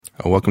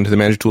Welcome to the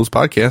Manager Tools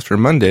Podcast for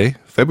Monday,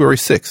 February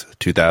 6th,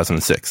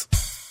 2006.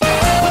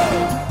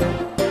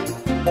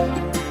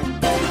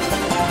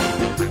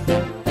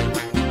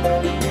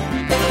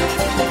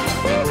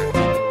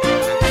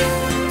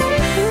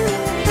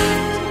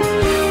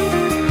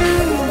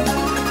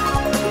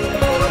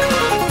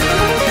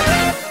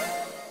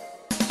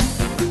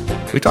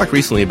 We talked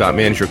recently about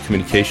manager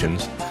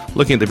communications,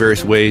 looking at the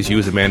various ways you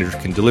as a manager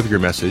can deliver your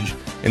message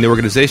and the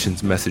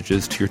organization's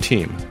messages to your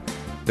team.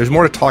 There's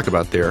more to talk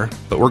about there,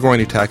 but we're going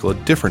to tackle a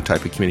different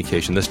type of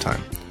communication this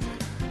time.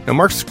 Now,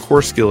 Mark's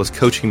core skill is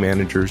coaching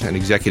managers and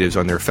executives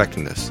on their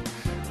effectiveness.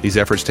 These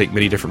efforts take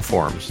many different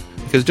forms,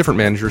 because different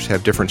managers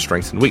have different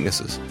strengths and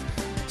weaknesses.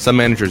 Some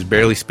managers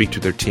barely speak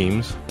to their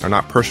teams, are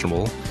not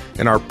personable,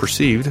 and are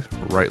perceived,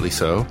 rightly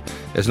so,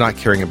 as not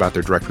caring about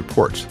their direct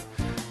reports.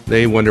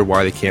 They wonder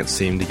why they can't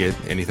seem to get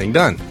anything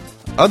done.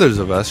 Others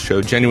of us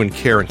show genuine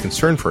care and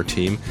concern for our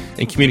team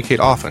and communicate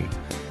often,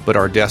 but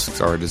our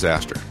desks are a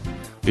disaster.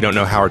 We don't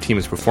know how our team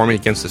is performing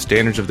against the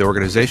standards of the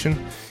organization,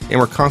 and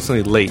we're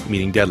constantly late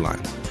meeting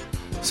deadlines.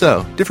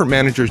 So, different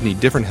managers need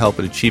different help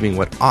in achieving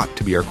what ought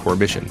to be our core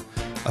mission,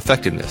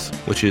 effectiveness,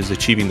 which is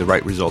achieving the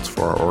right results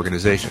for our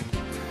organization.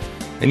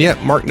 And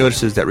yet, Mark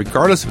notices that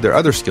regardless of their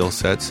other skill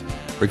sets,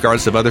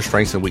 regardless of other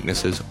strengths and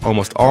weaknesses,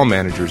 almost all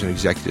managers and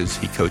executives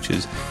he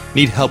coaches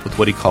need help with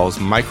what he calls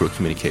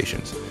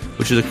micro-communications,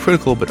 which is a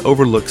critical but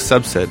overlooked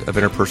subset of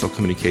interpersonal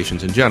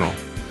communications in general.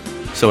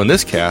 So in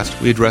this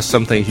cast, we address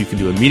some things you can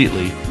do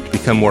immediately to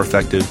become more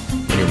effective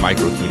in your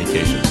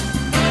micro-communications.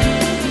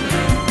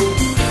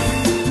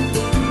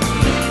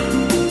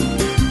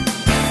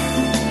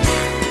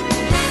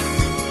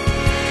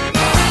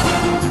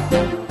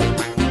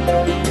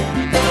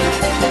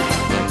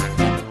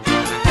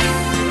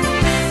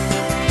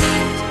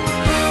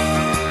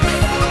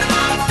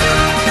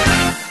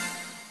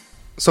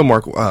 So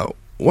Mark,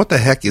 what the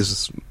heck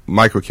is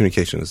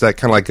micro-communication? Is that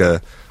kind of like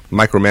a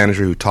micromanager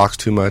who talks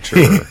too much?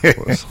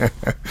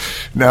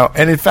 No,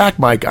 and in fact,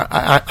 Mike,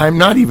 I'm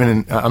not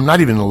even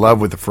in love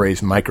with the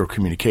phrase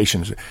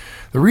microcommunications.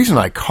 The reason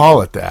I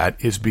call it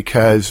that is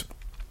because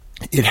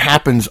it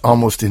happens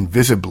almost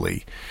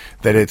invisibly.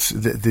 That it's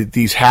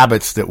these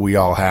habits that we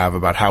all have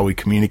about how we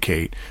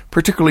communicate,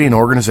 particularly in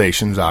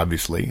organizations,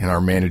 obviously, in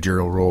our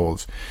managerial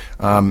roles,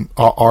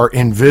 are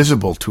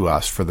invisible to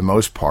us for the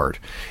most part.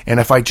 And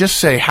if I just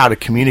say how to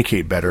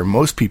communicate better,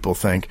 most people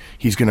think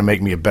he's going to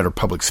make me a better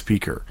public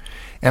speaker.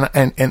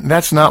 And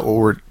that's not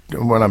what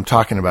I'm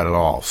talking about at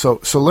all.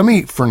 So let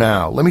me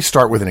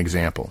start with an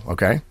example,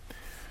 okay?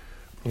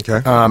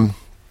 Okay.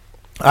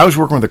 I was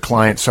working with a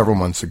client several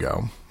months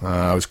ago.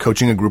 I was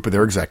coaching a group of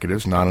their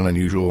executives, not an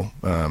unusual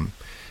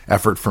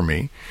effort for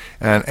me.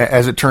 And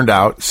as it turned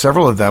out,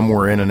 several of them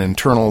were in an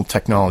internal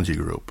technology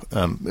group,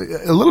 a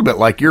little bit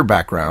like your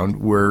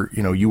background, where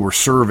you were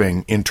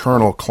serving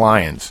internal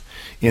clients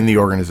in the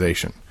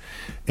organization.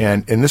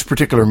 And in this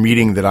particular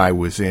meeting that I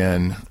was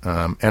in,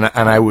 and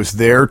I was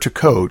there to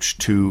coach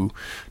to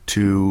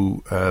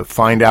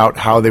find out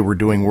how they were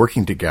doing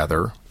working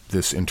together,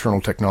 this internal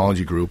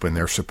technology group and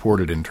their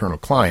supported internal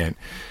client,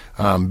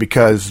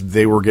 because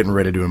they were getting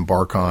ready to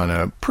embark on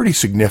a pretty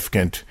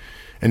significant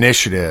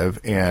initiative,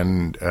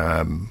 and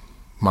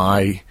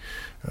my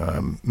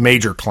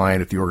major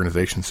client at the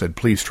organization said,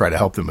 please try to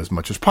help them as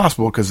much as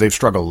possible because they've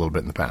struggled a little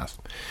bit in the past.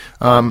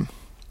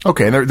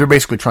 Okay, and they're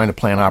basically trying to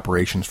plan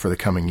operations for the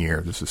coming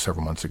year. This is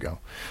several months ago.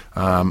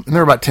 And there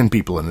were about 10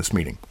 people in this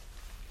meeting.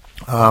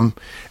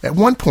 At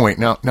one point,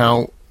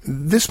 now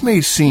this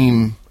may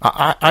seem,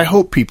 I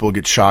hope people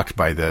get shocked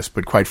by this,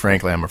 but quite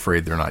frankly, I'm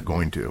afraid they're not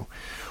going to.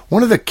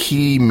 One of the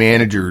key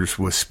managers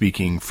was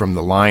speaking from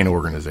the line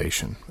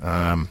organization.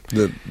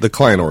 The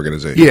client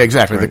organization. Yeah,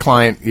 exactly. Right. The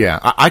client, yeah.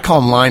 I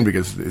call them line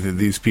because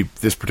this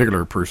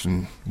particular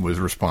person was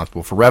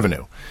responsible for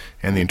revenue,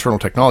 and the internal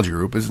technology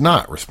group is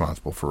not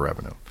responsible for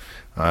revenue.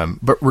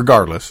 But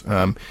regardless,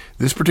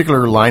 this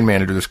particular line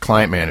manager, this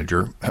client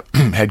manager,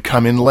 had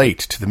come in late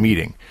to the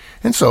meeting.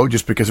 And so,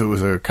 just because it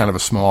was a kind of a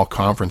small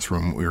conference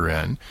room we were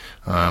in,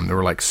 there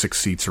were like 6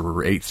 seats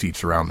or 8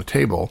 seats around the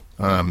table,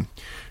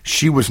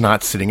 she was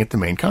not sitting at the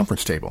main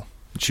conference table.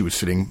 She was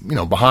sitting,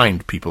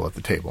 behind people at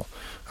the table.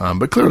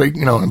 But clearly,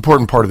 an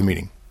important part of the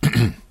meeting.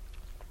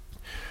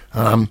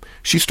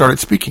 She started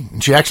speaking,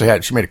 and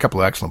she made a couple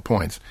of excellent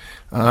points.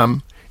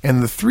 And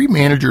the 3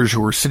 managers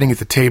who were sitting at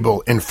the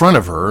table in front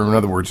of her, in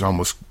other words,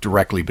 almost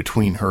directly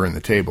between her and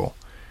the table,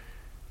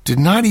 did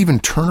not even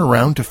turn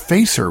around to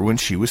face her when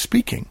she was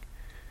speaking.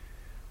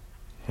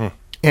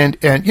 And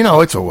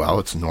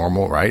it's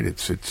normal, right?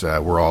 It's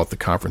we're all at the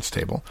conference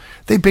table.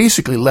 They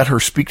basically let her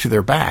speak to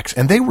their backs,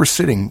 and they were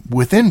sitting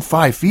within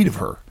 5 feet of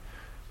her.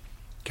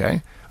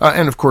 Okay?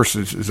 And of course,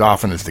 as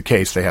often is the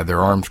case, they had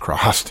their arms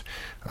crossed.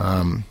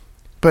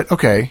 But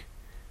okay,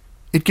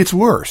 it gets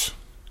worse.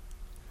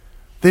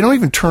 They don't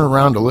even turn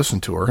around to listen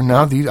to her. And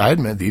now I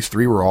admit these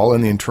 3 were all in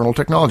the internal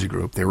technology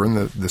group. They were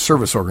in the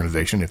service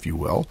organization, if you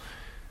will.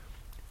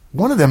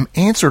 One of them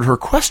answered her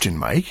question,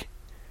 Mike,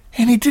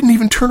 and he didn't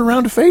even turn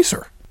around to face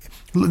her.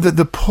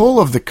 The pull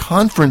of the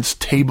conference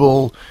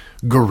table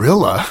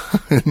gorilla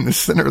in the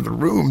center of the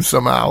room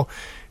somehow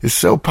is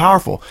so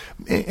powerful.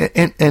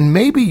 And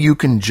maybe you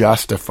can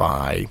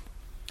justify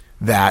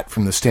that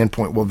from the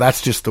standpoint, well,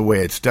 that's just the way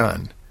it's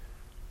done.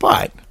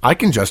 But I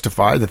can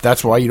justify that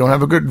that's why they don't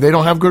have a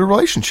good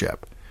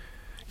relationship.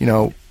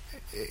 And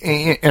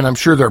I'm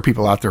sure there are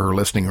people out there who are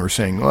listening who are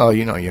saying, well,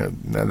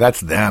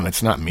 that's them,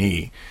 it's not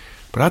me.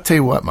 But I'll tell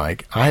you what,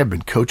 Mike, I have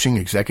been coaching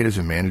executives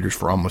and managers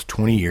for almost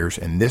 20 years,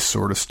 and this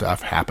sort of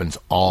stuff happens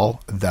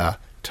all the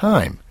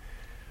time.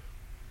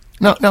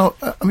 Now,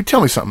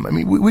 tell me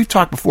something. We've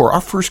talked before. Our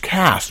first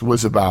cast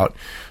was about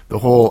the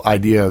whole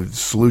idea of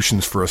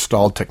solutions for a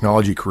stalled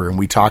technology career, and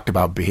we talked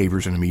about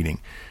behaviors in a meeting.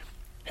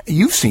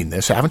 You've seen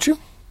this, haven't you?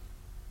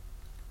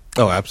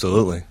 Oh,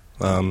 absolutely.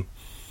 And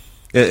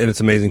it's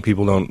amazing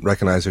people don't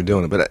recognize they're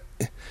doing it. But,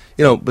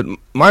 but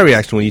my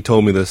reaction when you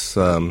told me this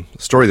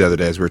story the other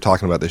day as we were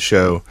talking about this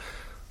show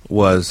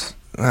was,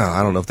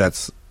 I don't know if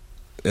that's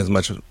as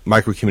much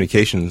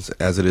microcommunications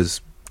as it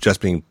is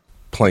just being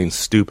plain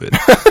stupid.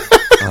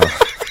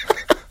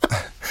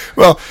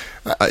 Well,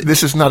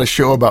 this is not a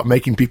show about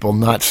making people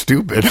not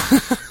stupid.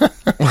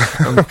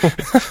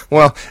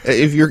 Well,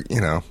 if you're,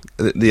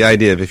 the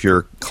idea of if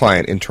your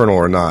client, internal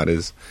or not,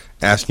 is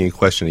asking a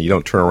question and you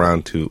don't turn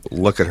around to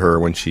look at her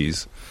when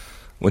she's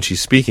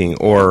speaking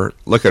or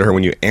look at her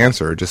when you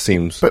answer, it just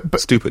seems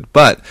stupid.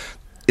 But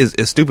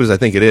as stupid as I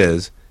think it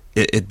is,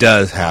 it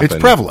does happen. It's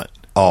prevalent.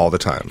 All the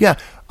time. Yeah.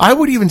 I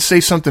would even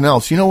say something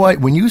else. You know what?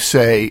 When you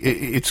say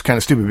it's kind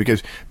of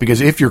stupid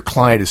because if your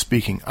client is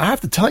speaking, I have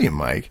to tell you,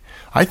 Mike,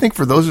 I think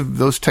for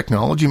those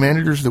technology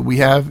managers that we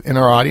have in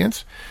our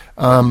audience,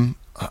 I'm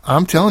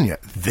telling you,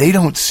 they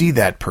don't see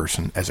that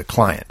person as a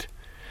client.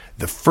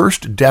 The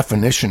first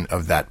definition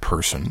of that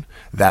person,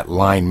 that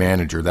line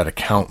manager, that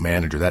account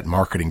manager, that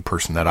marketing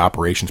person, that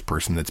operations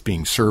person that's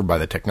being served by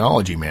the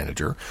technology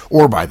manager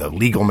or by the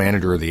legal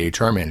manager or the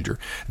HR manager,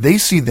 they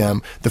see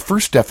them, the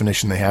first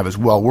definition they have is,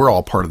 well, we're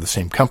all part of the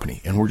same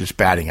company and we're just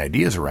batting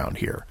ideas around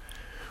here,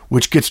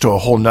 which gets to a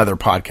whole nother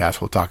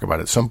podcast we'll talk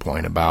about at some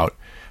point about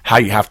how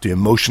you have to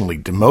emotionally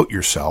demote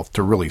yourself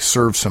to really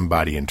serve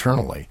somebody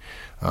internally.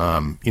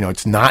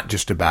 It's not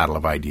just a battle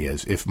of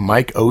ideas. If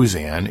Mike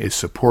Ozan,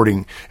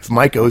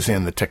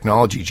 the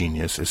technology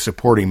genius, is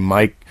supporting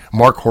Mark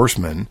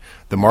Horstman,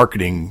 the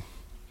marketing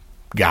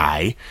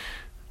guy,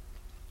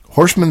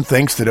 Horstman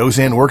thinks that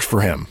Ozan works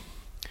for him.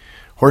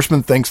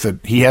 Horstman thinks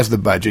that he has the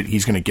budget,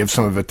 he's going to give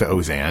some of it to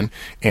Ozan,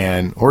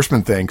 and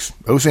Horstman thinks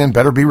Ozan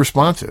better be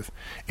responsive.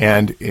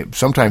 And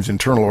sometimes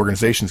internal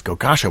organizations go,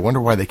 gosh, I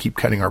wonder why they keep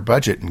cutting our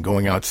budget and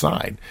going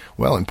outside.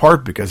 Well, in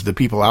part because the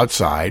people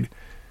outside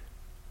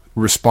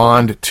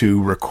respond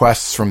to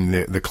requests from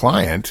the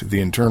client,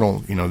 the internal,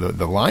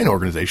 the line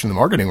organization, the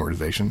marketing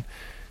organization,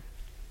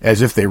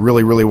 as if they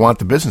really, really want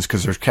the business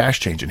because there's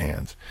cash changing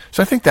hands.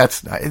 So I think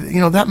that's,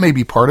 that may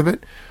be part of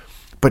it.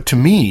 But to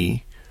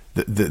me,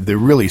 the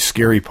really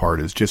scary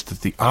part is just that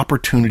the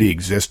opportunity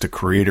exists to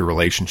create a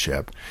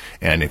relationship.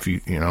 And if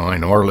I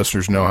know our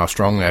listeners know how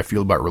strongly I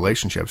feel about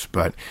relationships,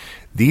 but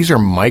these are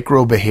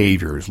micro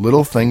behaviors,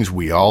 little things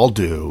we all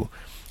do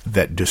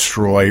that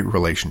destroy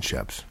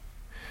relationships.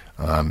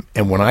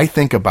 And when I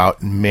think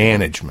about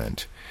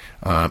management,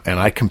 and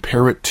I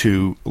compare it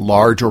to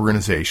large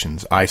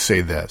organizations, I say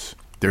this.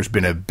 There's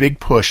been a big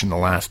push in the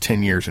last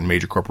 10 years in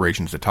major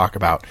corporations to talk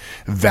about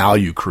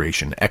value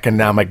creation,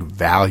 economic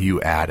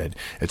value added.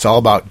 It's all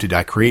about, did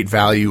I create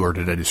value or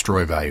did I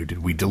destroy value?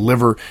 Did we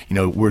deliver,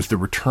 was the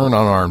return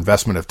on our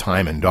investment of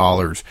time and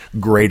dollars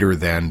greater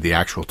than the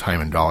actual time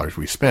and dollars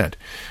we spent?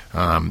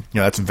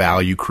 That's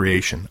value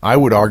creation. I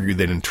would argue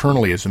that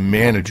internally as a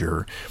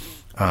manager,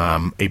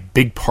 a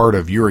big part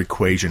of your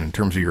equation in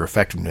terms of your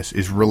effectiveness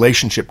is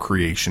relationship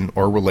creation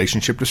or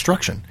relationship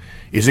destruction.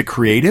 Is it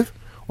creative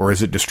or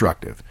is it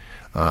destructive?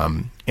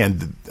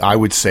 And I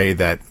would say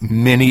that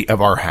many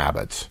of our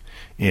habits,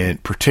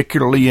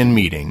 particularly in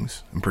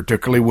meetings, and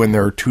particularly when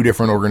there are two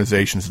different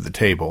organizations at the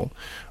table,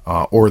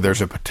 or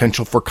there's a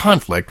potential for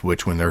conflict,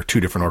 which when there are two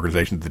different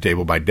organizations at the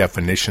table, by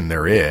definition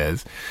there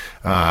is,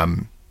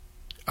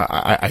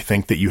 I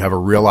think that you have a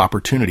real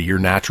opportunity. Your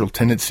natural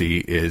tendency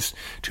is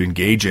to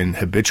engage in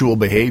habitual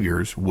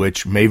behaviors,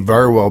 which may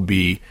very well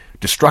be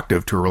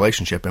destructive to a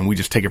relationship, and we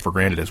just take it for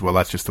granted as well.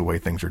 That's just the way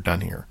things are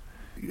done here.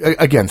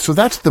 Again, so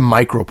that's the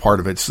micro part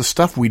of it. It's the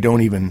stuff we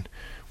don't even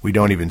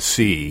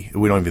see.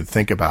 We don't even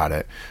think about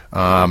it.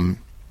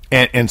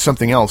 And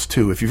something else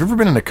too. If you've ever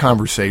been in a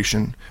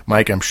conversation,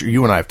 Mike, I'm sure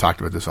you and I have talked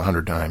about this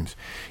 100 times.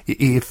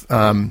 If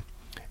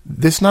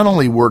this not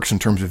only works in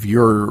terms of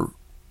your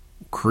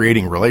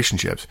creating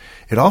relationships,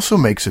 it also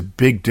makes a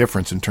big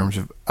difference in terms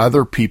of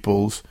other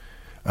people's,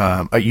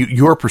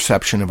 your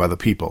perception of other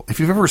people. If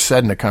you've ever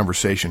said in a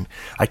conversation,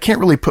 I can't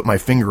really put my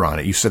finger on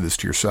it, you said this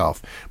to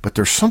yourself, but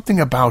there's something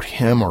about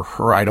him or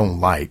her I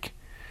don't like,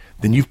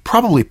 then you've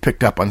probably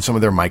picked up on some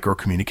of their micro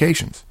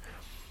communications.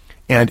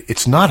 And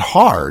it's not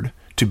hard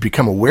to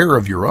become aware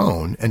of your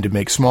own and to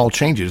make small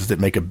changes that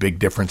make a big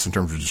difference in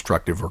terms of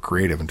destructive or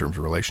creative in terms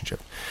of relationship.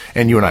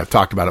 And you and I have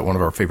talked about it, one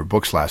of our favorite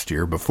books last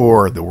year,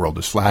 before The World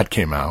is Flat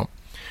came out,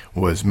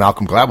 was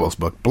Malcolm Gladwell's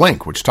book,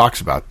 Blink, which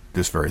talks about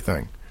this very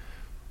thing.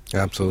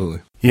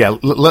 Absolutely. Yeah,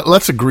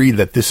 let's agree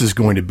that this is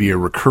going to be a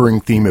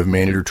recurring theme of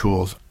Manager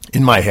Tools.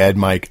 In my head,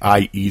 Mike,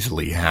 I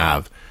easily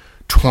have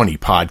 20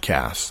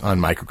 podcasts on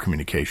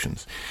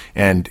microcommunications.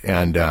 And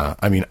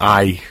I mean,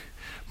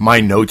 my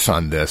notes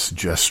on this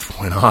just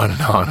went on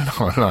and on and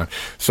on and on.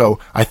 So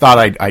I thought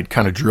I'd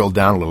kind of drill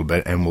down a little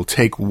bit, and we'll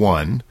take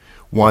one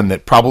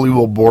that probably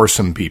will bore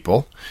some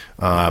people,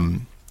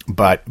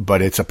 but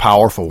it's a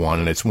powerful one,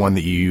 and it's one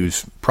that you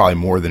use probably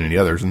more than any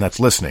others, and that's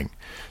listening.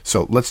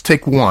 So let's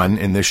take one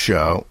in this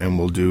show, and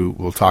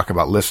we'll talk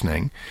about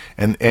listening.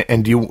 And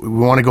we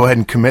want to go ahead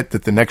and commit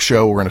that the next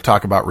show we're going to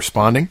talk about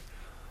responding?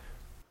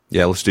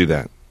 Yeah, let's do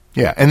that.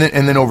 Yeah, and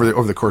then over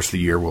the course of the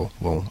year,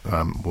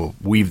 we'll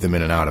weave them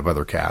in and out of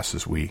other casts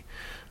as we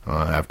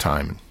have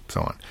time and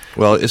so on.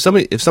 Well, if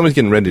somebody's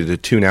getting ready to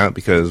tune out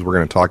because we're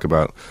going to talk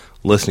about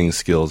listening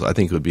skills, I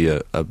think it would be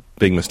a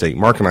big mistake.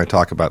 Mark and I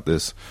talk about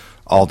this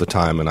all the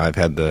time, and I've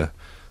had the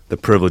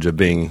privilege of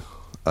being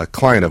a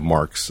client of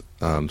Mark's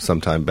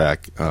some time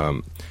back.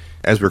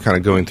 As we're kind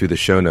of going through the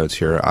show notes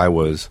here, I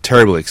was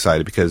terribly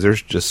excited because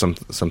there's just some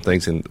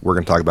things we're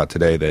going to talk about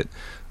today that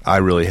I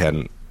really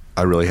hadn't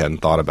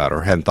thought about,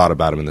 or hadn't thought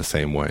about them in the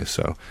same way.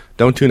 So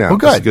don't tune out. Well,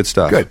 good. This is good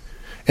stuff. Good.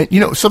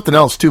 And something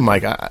else too,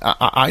 Mike.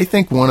 I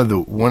think one of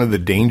the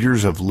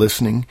dangers of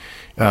listening,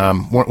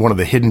 one of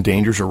the hidden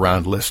dangers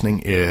around listening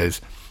is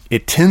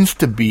it tends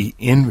to be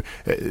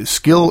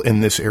skill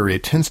in this area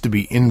tends to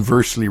be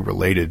inversely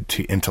related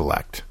to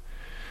intellect.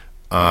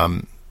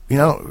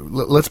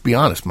 Let's be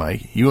honest,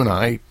 Mike. You and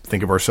I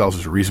think of ourselves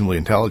as reasonably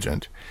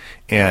intelligent,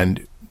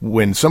 and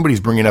when somebody's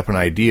bringing up an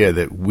idea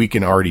that we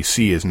can already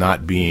see as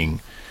not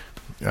being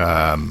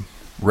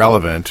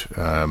relevant,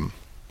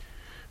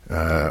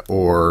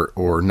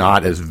 or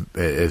not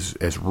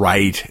as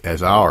right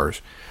as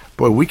ours,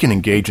 boy, we can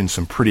engage in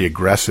some pretty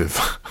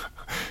aggressive,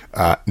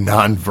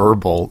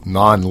 nonverbal,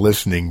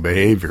 non-listening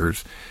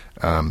behaviors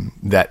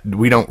that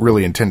we don't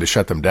really intend to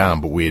shut them down,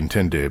 but we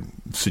intend to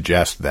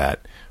suggest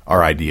that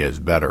our idea is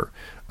better.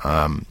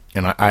 And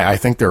I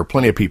think there are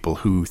plenty of people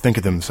who think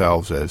of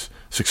themselves as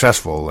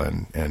successful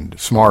and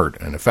smart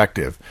and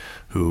effective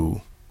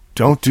who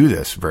don't do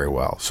this very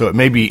well. So it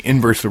may be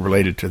inversely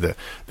related to the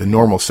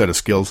normal set of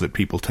skills that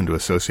people tend to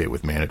associate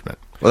with management.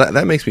 Well,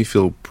 that makes me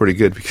feel pretty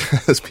good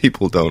because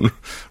people don't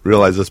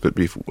realize this, but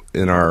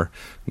in our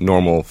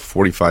normal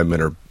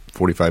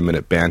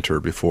 45-minute banter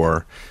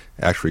before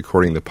actually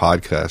recording the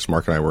podcast,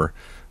 Mark and I were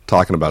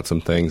talking about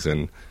some things,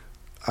 and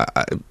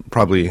I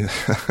probably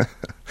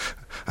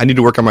I need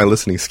to work on my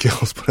listening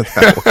skills, put it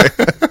that way.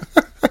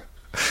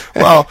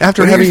 Well,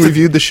 after having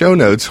reviewed the show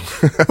notes.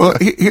 Well,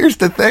 here's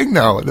the thing,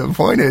 though. The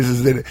point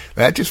is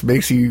that just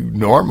makes you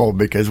normal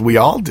because we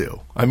all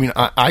do. I mean,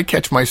 I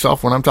catch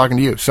myself when I'm talking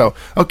to you. So,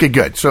 okay,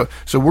 good. So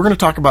we're going to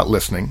talk about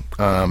listening.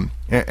 And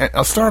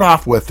I'll start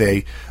off with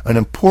an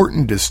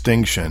important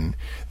distinction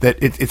that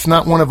it's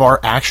not one of our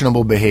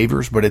actionable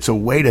behaviors, but it's a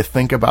way to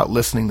think about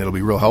listening that'll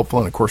be real helpful.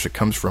 And, of course, it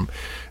comes from,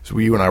 as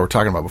you and I were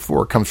talking about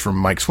before, it comes from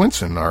Mike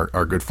Swinson,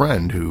 our good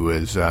friend, who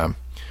is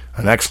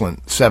an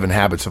excellent 7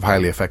 Habits of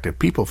Highly Effective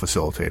People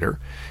facilitator,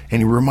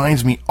 and he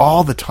reminds me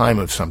all the time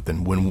of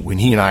something when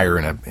he and I are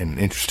in an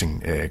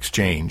interesting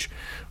exchange,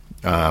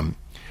 that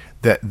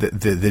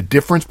the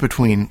difference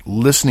between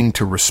listening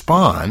to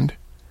respond,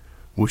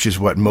 which is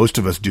what most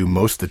of us do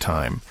most of the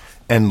time,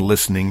 and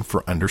listening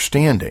for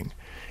understanding.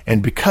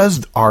 And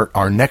because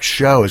our next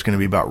show is going to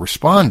be about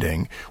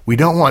responding, we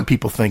don't want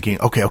people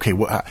thinking, okay,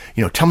 well,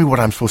 tell me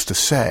what I'm supposed to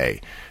say.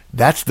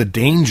 That's the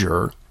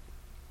danger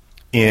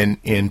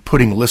in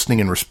putting listening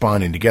and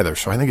responding together.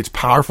 So I think it's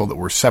powerful that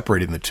we're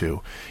separating the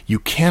two. You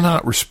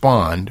cannot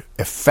respond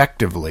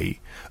effectively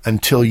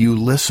until you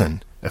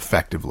listen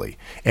effectively.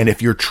 And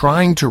if you're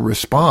trying to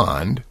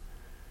respond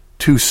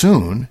too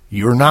soon,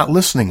 you're not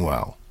listening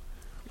well.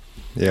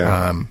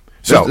 Yeah.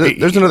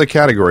 There's another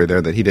category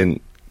there that he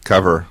didn't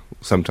cover.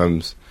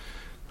 Sometimes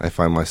I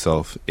find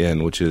myself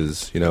in, which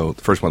is, the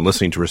first one,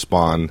 listening to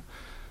respond,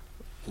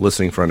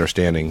 listening for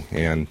understanding,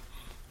 and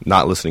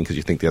not listening because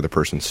you think the other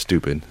person's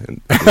stupid.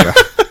 And,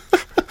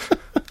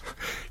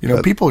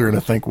 people are going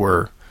to think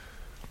we're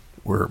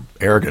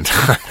arrogant.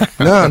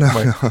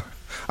 No.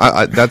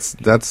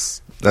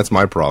 That's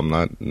my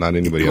problem, not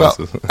anybody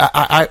else's.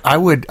 I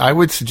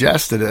would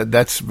suggest that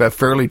that's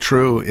fairly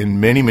true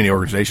in many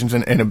organizations,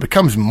 and it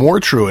becomes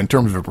more true in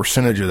terms of a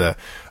percentage of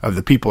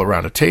the people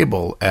around a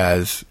table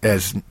as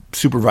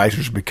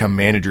supervisors become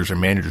managers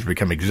and managers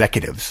become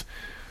executives,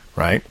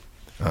 right?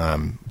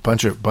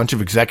 Bunch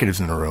of executives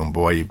in the room.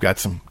 Boy, you've got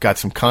some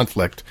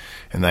conflict,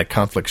 and that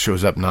conflict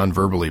shows up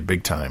non-verbally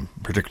big time,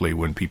 particularly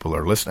when people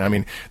are listening. I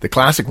mean, the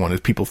classic one is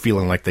people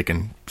feeling like they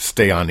can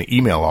stay on the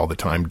email all the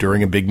time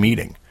during a big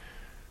meeting.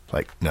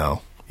 Like,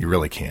 no, you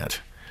really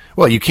can't.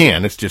 Well, you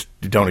can. It's just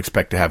you don't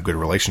expect to have good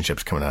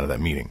relationships coming out of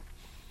that meeting.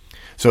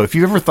 So if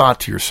you ever thought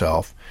to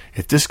yourself,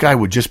 if this guy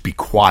would just be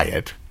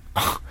quiet,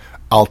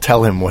 I'll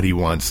tell him what he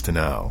wants to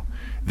know.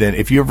 Then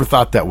if you ever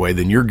thought that way,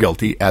 then you're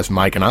guilty, as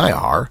Mike and I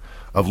are,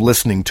 of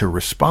listening to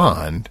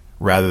respond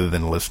rather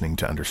than listening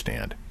to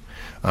understand.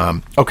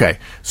 Okay,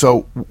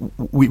 so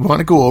we want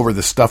to go over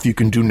the stuff you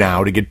can do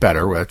now to get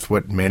better. That's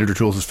what Manager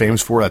Tools is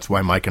famous for. That's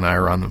why Mike and I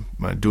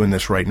are doing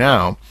this right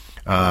now.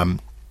 And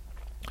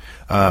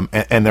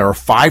there are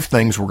 5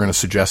 things we're going to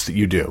suggest that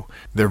you do.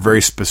 They're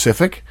very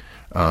specific,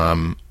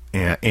 and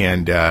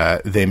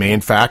they may,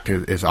 in fact,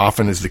 as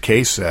often is the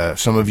case,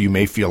 some of you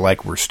may feel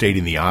like we're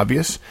stating the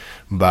obvious,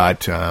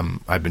 but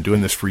I've been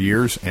doing this for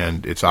years,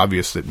 and it's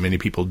obvious that many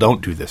people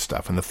don't do this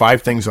stuff. And the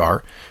 5 things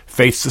are: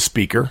 face the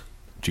speaker.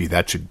 Gee,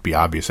 that should be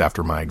obvious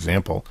after my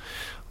example.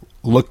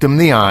 Look them in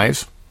the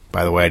eyes.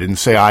 By the way, I didn't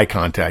say eye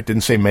contact,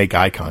 didn't say make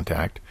eye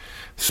contact.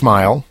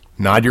 Smile,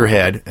 nod your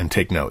head, and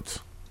take notes.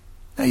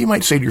 Now, you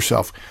might say to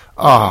yourself,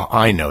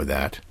 I know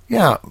that.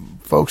 Yeah,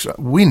 folks,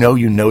 we know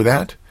you know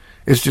that.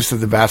 It's just that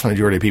the vast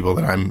majority of people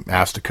that I'm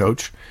asked to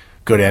coach,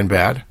 good and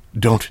bad,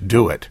 don't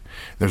do it.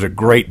 There's a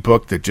great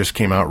book that just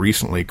came out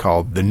recently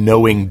called The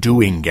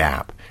Knowing-Doing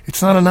Gap.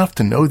 It's not enough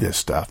to know this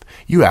stuff.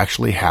 You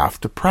actually have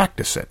to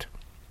practice it.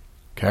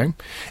 Okay?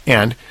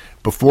 And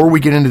before we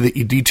get into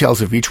the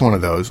details of each one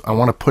of those, I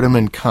want to put them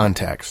in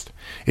context.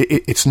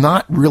 It's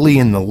not really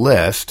in the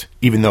list,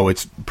 even though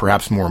it's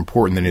perhaps more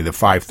important than any of the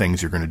 5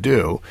 things you're going to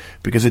do,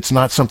 because it's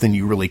not something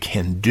you really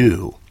can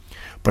do.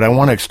 But I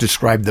want to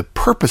describe the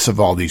purpose of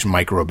all these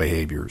micro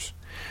behaviors.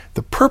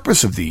 The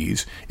purpose of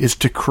these is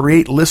to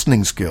create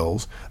listening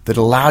skills that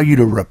allow you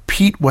to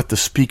repeat what the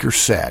speaker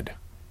said.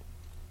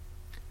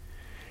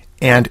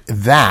 And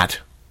that,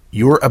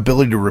 your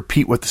ability to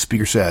repeat what the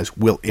speaker says,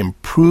 will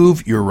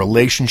improve your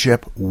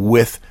relationship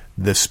with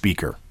the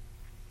speaker.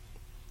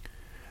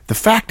 The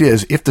fact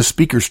is, if the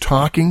speaker's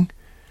talking,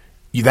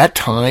 that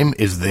time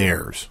is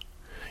theirs.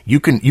 You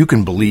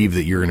can believe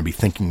that you're going to be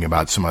thinking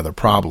about some other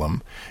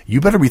problem. You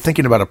better be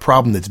thinking about a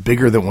problem that's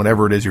bigger than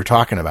whatever it is you're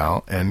talking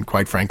about. And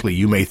quite frankly,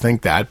 you may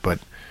think that, but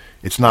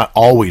it's not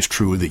always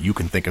true that you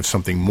can think of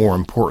something more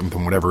important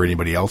than whatever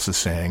anybody else is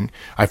saying.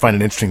 I find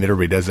it interesting that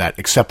everybody does that,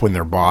 except when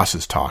their boss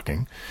is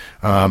talking.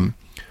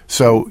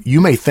 So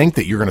you may think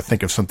that you're going to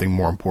think of something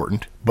more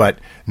important, but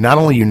not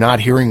only are you not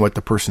hearing what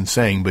the person's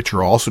saying, but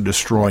you're also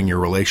destroying your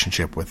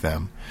relationship with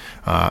them.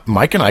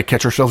 Mike and I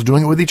catch ourselves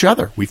doing it with each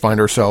other. We find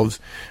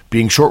ourselves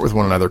being short with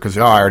one another because,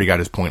 I already got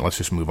his point, let's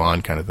just move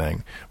on kind of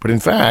thing. But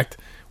in fact,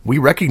 we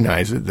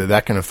recognize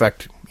that can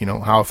affect,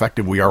 how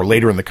effective we are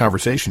later in the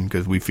conversation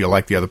because we feel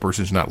like the other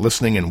person's not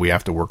listening and we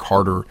have to work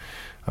harder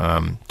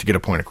to get a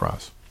point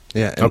across.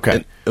 Yeah.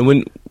 Okay. And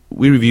when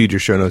we reviewed your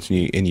show notes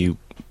and you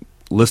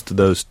listed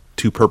those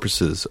 2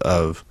 purposes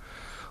of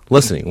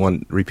listening.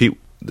 One,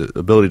 the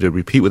ability to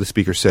repeat what the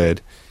speaker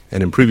said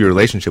and improve your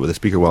relationship with the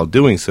speaker while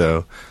doing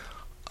so.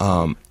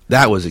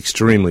 That was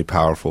extremely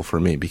powerful for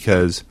me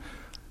because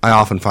I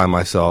often find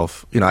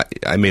myself,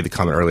 I made the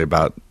comment earlier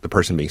about the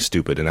person being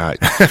stupid, and I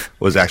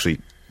was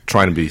actually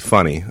trying to be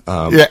funny.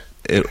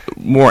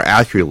 More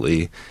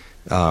accurately,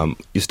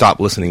 you stop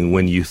listening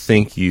when you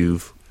think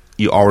you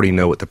already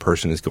know what the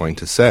person is going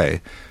to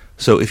say.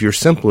 So if you're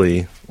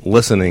simply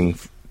listening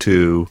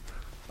to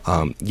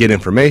get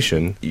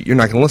information, you're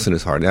not going to listen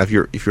as hard. Now, if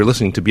you're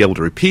listening to be able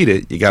to repeat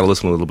it, you got to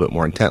listen a little bit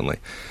more intently.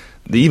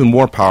 The even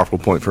more powerful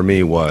point for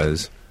me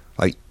was,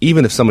 like,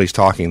 even if somebody's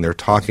talking, they're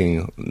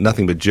talking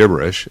nothing but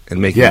gibberish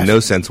and making no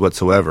sense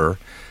whatsoever,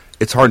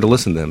 it's hard to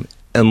listen to them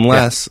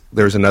unless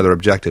there's another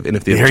objective. And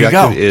if the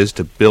objective is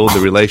to build the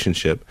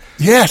relationship,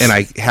 and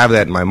I have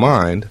that in my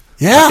mind,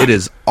 it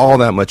is all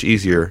that much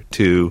easier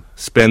to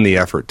spend the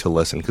effort to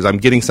listen because I'm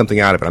getting something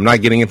out of it. I'm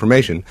not getting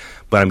information,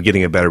 but I'm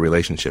getting a better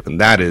relationship,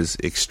 and that is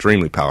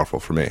extremely powerful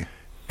for me.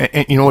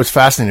 And you know what's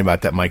fascinating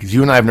about that, Mike, is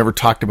you and I have never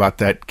talked about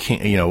that,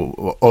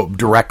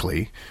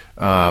 directly.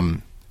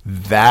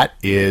 That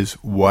is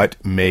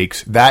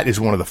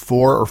one of the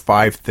 4 or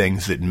 5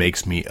 things that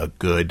makes me a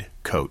good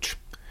coach.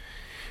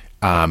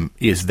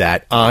 Is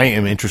that I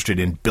am interested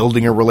in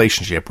building a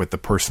relationship with the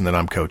person that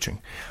I'm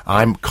coaching.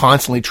 I'm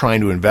constantly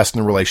trying to invest in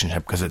the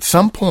relationship because at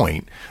some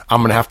point I'm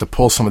going to have to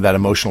pull some of that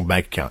emotional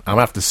bank account. I'm going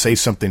to have to say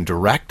something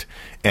direct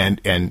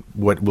and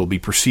what will be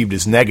perceived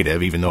as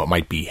negative, even though it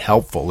might be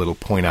helpful. It'll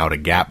point out a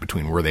gap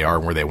between where they are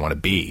and where they want to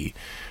be.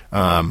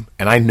 And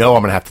I know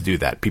I'm going to have to do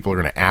that. People are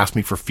going to ask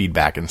me for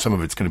feedback, and some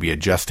of it's going to be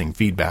adjusting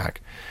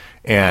feedback.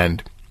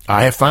 And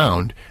I have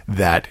found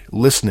that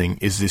listening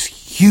is this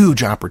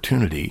huge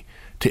opportunity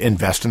to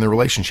invest in the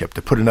relationship,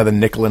 to put another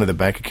nickel into the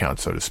bank account,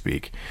 so to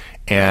speak.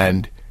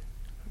 And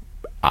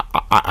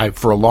I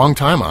for a long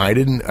time,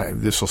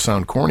 this will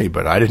sound corny,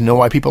 but I didn't know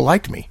why people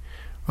liked me.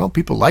 Well,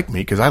 people like me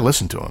because I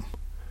listen to them.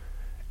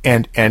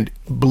 And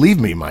believe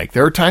me, Mike,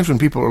 there are times when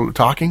people are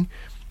talking,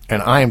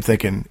 and I am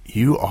thinking,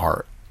 you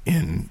are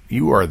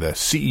the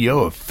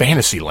CEO of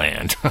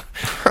Fantasyland.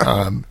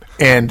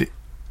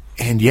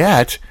 And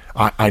yet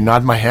I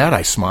nod my head,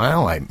 I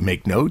smile, I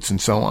make notes, and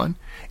so on.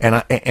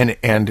 And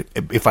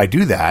if I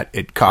do that,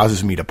 it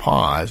causes me to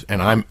pause,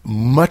 and I'm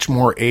much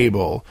more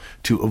able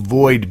to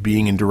avoid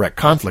being in direct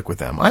conflict with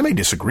them. I may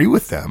disagree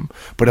with them,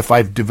 but if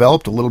I've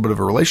developed a little bit of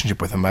a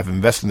relationship with them, I've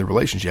invested in the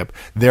relationship,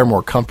 they're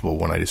more comfortable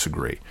when I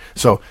disagree.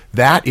 So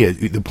that is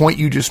the point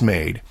you just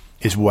made.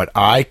 is what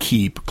I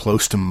keep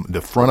close to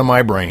the front of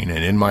my brain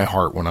and in my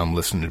heart when I'm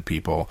listening to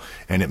people,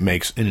 and it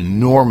makes an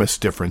enormous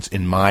difference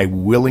in my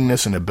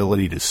willingness and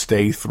ability to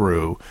stay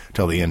through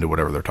till the end of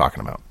whatever they're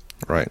talking about.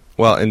 Right.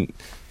 Well, and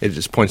it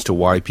just points to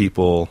why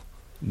people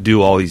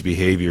do all these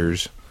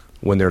behaviors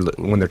when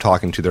they're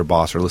talking to their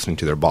boss or listening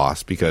to their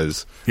boss,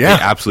 because they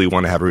absolutely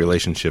want to have a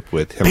relationship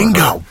with him.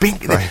 Bingo.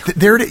 Right.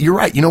 There it is. You're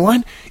right. You know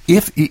what?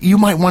 If you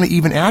might want to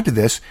even add to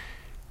this,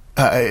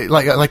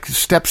 like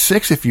step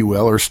 6, if you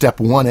will, or step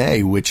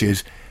 1A, which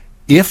is,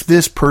 if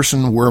this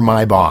person were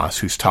my boss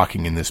who's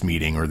talking in this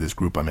meeting or this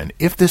group I'm in,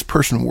 if this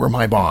person were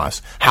my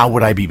boss, how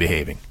would I be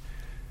behaving?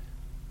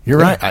 You're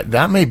right.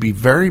 That may be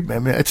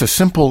it's a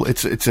simple,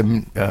 it's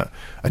a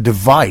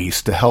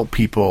device to help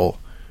people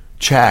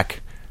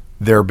check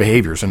their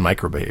behaviors and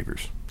micro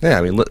behaviors. Yeah,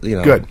 I mean,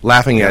 Good.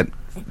 Laughing at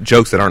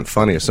jokes that aren't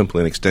funny is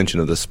simply an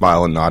extension of the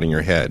smile and nodding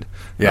your head.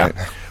 Yeah. Right?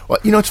 Well,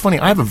 it's funny.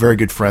 I have a very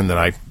good friend that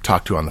I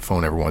talk to on the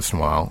phone every once in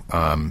a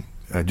while.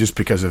 Just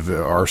because of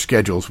our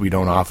schedules, we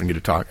don't often get to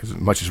talk as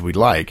much as we'd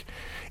like.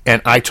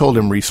 And I told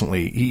him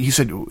recently, he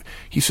says,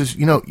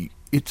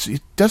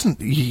 it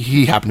doesn't,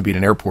 he happened to be in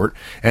an airport,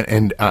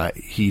 and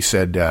he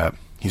said,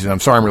 I'm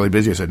sorry, I'm really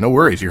busy. I said, no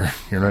worries, you're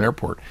in an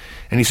airport.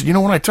 And he said,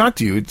 when I talk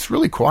to you, it's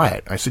really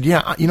quiet. I said,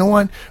 yeah, you know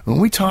what? When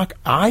we talk,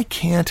 I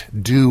can't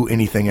do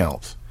anything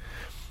else.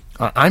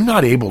 I'm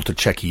not able to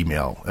check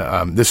email.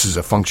 This is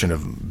a function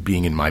of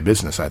being in my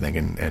business, I think,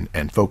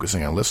 and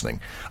focusing on listening.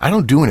 I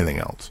don't do anything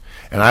else.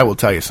 And I will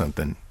tell you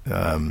something.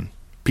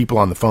 People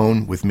on the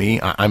phone with me,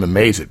 I'm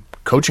amazed at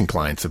coaching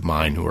clients of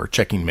mine who are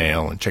checking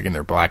mail and checking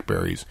their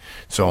BlackBerries,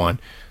 so on.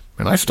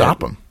 And I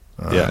stop them.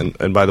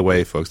 And by the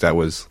way, folks, that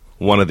was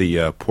one of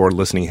the poor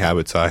listening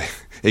habits I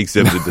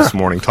exhibited this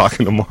morning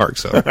talking to Mark,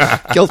 so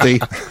guilty.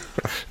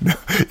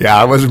 Yeah,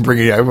 I wasn't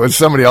bringing it. It was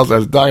somebody else I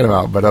was talking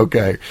about, but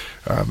okay.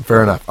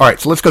 Fair enough. All right,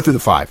 so let's go through the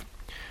 5.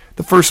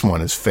 The first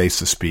one is face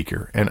the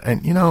speaker. And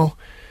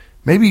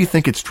maybe you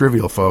think it's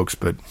trivial, folks,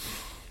 but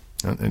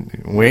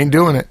we ain't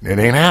doing it. It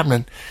ain't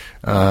happening.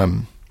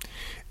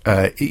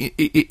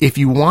 If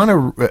you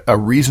want a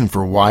reason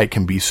for why it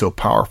can be so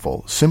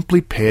powerful,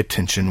 simply pay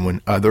attention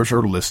when others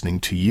are listening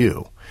to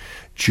you.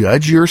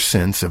 Judge your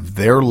sense of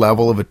their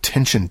level of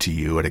attention to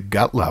you at a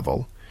gut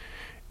level,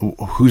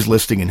 who's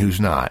listening and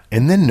who's not,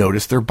 and then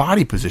notice their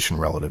body position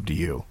relative to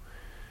you.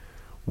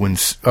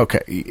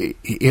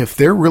 If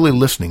they're really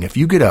listening, if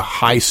you get a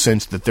high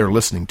sense that they're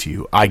listening to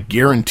you, I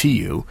guarantee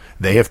you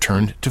they have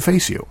turned to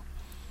face you.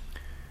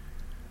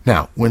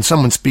 Now, when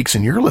someone speaks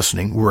and you're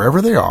listening,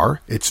 wherever they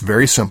are, it's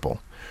very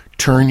simple.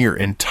 Turn your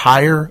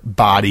entire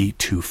body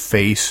to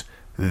face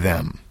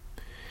them.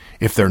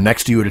 If they're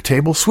next to you at a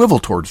table, swivel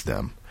towards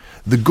them.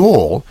 The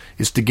goal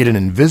is to get an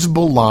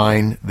invisible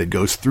line that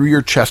goes through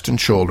your chest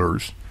and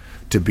shoulders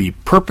to be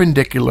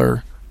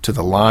perpendicular to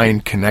the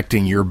line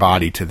connecting your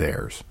body to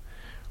theirs.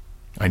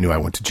 I knew I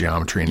went to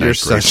geometry in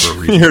ninth grade for a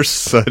reason. You're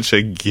such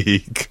a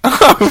geek.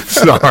 I'm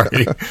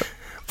sorry.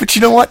 But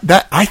you know what?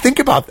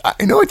 I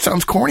know it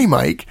sounds corny,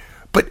 Mike,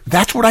 but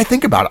that's what I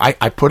think about.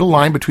 I put a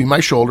line between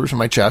my shoulders and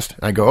my chest,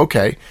 and I go,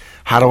 okay,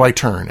 how do I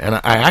turn? And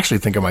I actually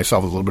think of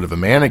myself as a little bit of a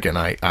mannequin.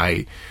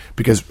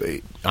 Because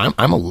I'm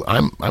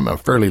a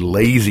fairly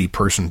lazy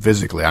person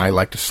physically. I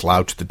like to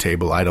slouch at the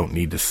table. I don't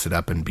need to sit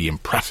up and be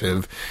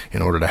impressive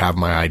in order to have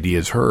my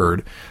ideas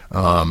heard.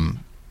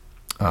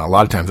 A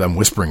lot of times I'm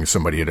whispering to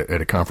somebody at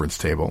a conference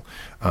table.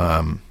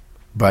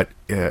 But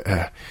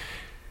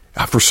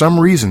for some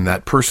reason,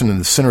 that person in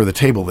the center of the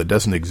table that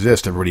doesn't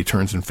exist, everybody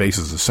turns and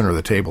faces the center of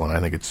the table, and I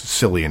think it's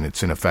silly and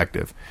it's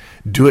ineffective.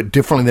 Do it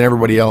differently than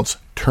everybody else.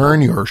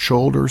 Turn your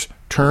shoulders,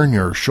 turn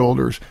your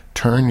shoulders,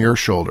 turn your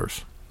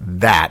shoulders.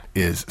 That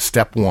is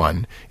step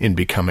 1 in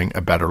becoming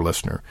a better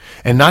listener.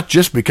 And not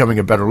just becoming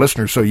a better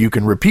listener so you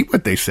can repeat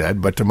what they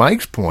said, but to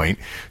Mike's point,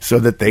 so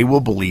that they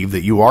will believe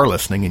that you are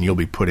listening and you'll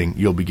be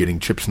getting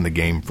chips in the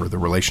game for the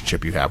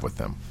relationship you have with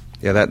them.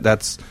 Yeah,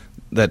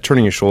 that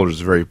turning your shoulders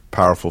is very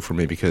powerful for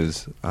me,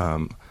 because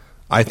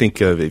I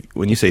think of it,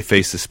 when you say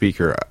face the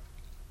speaker,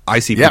 I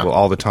see people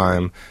all the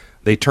time.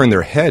 They turn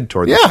their head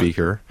toward the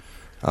speaker,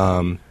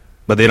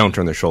 but they don't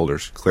turn their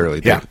shoulders.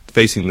 Clearly,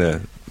 facing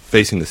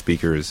the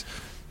speaker is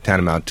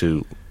tantamount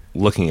to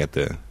looking at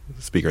the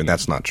speaker, and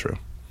that's not true.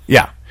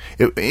 Yeah,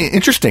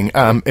 interesting.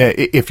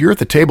 If you're at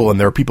the table and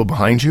there are people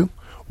behind you,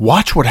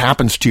 watch what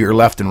happens to your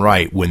left and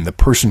right when the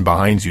person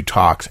behind you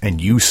talks and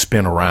you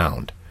spin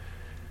around.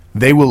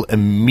 They will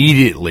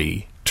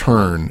immediately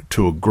turn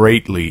to a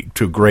great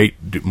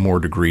more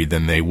degree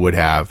than they would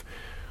have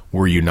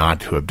were you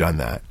not to have done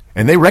that.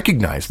 And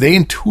they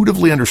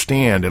intuitively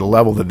understand at a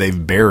level that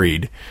they've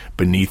buried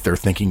beneath their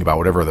thinking about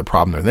whatever the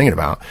problem they're thinking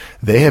about.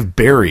 They have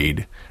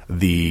buried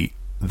the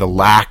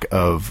lack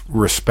of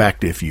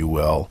respect, if you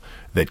will,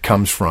 that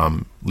comes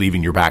from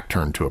leaving your back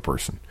turned to a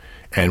person.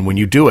 And when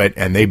you do it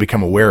and they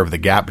become aware of the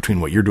gap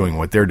between what you're doing and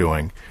what they're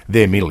doing,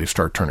 they immediately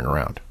start turning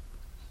around.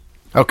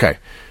 Okay.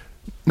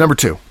 Number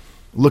 2,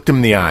 look them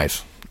in the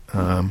eyes.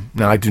 Now,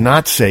 I do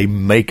not say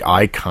make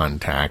eye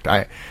contact.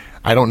 I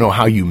don't know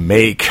how you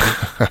make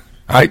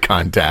eye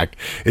contact.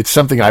 It's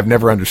something I've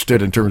never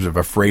understood in terms of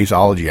a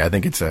phraseology. I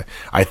think it's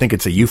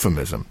a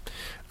euphemism.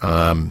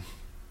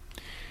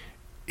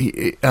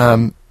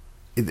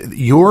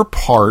 Your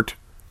part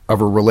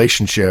of a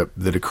relationship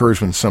that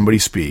occurs when somebody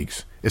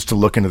speaks is to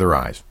look into their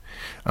eyes.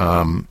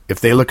 If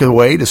they look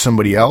away to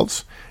somebody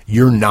else,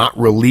 you're not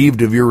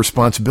relieved of your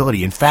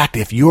responsibility. In fact,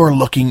 if you're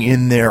looking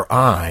in their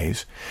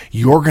eyes,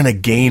 you're going to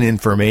gain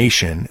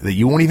information that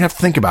you won't even have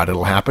to think about.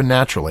 It'll happen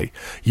naturally.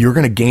 You're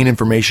going to gain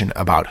information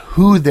about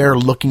who they're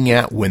looking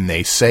at when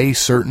they say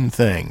certain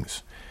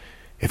things.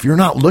 If you're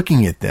not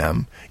looking at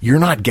them, you're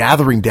not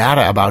gathering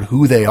data about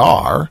who they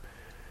are,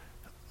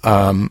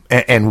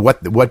 and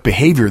what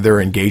behavior they're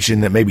engaged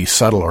in that may be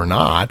subtle or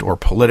not, or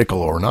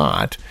political or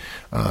not,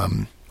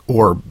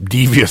 or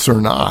devious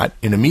or not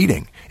in a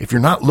meeting. If you're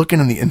not looking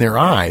in their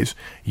eyes,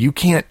 you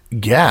can't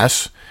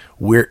guess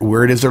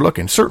where it is they're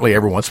looking. Certainly,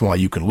 every once in a while,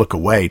 you can look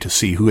away to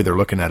see who they're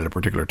looking at a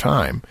particular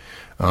time.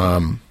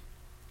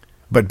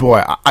 But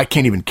boy, I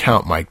can't even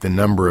count, Mike, the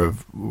number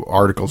of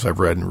articles I've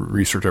read and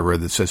research I've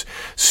read that says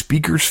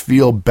speakers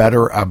feel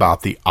better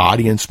about the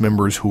audience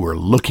members who are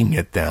looking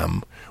at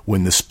them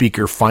when the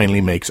speaker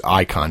finally makes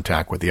eye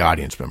contact with the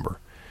audience member.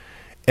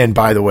 And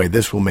by the way,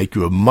 this will make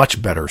you a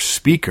much better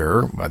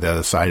speaker, by the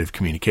other side of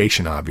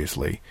communication,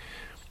 obviously.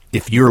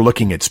 If you're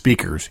looking at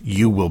speakers,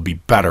 you will be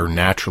better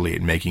naturally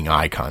at making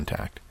eye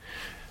contact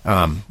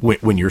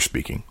when you're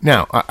speaking.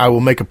 Now, I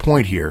will make a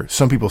point here.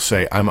 Some people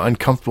say, I'm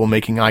uncomfortable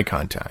making eye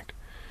contact.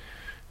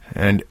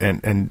 And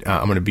I'm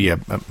going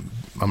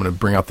to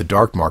bring out the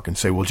dark mark and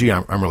say, well, gee,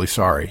 I'm really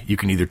sorry. You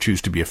can either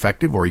choose to be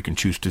effective or you can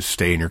choose to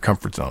stay in your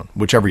comfort zone,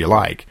 whichever you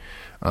like.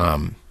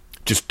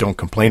 Just don't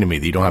complain to me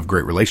that you don't have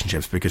great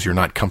relationships because you're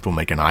not comfortable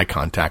making eye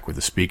contact with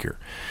the speaker.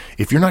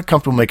 If you're not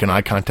comfortable making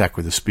eye contact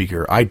with the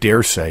speaker, I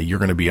dare say you're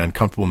going to be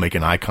uncomfortable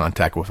making eye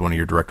contact with one of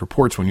your direct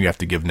reports when you have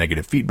to give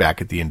negative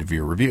feedback at the end of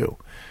your review.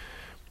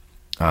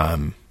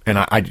 And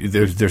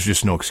there's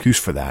just no excuse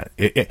for that.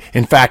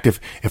 In fact,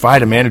 if I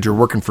had a manager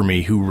working for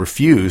me who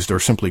refused or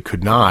simply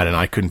could not, and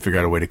I couldn't figure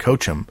out a way to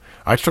coach them,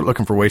 I'd start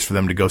looking for ways for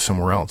them to go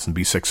somewhere else and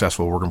be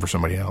successful working for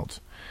somebody else.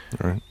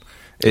 All right.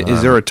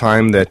 Is there a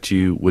time that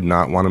you would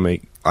not want to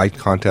make eye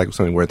contact with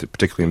somebody where it's a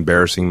particularly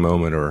embarrassing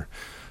moment or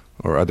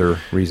other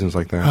reasons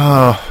like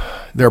that?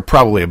 There are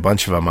probably a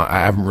bunch of them. I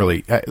haven't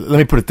really. Let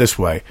me put it this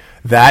way: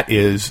 that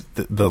is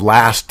the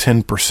last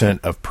 10%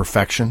 of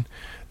perfection.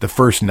 The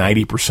first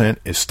 90%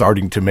 is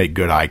starting to make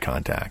good eye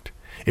contact.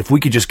 If we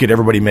could just get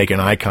everybody making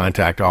eye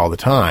contact all the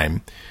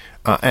time,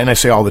 and I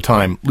say all the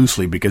time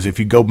loosely because if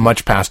you go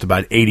much past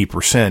about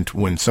 80%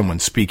 when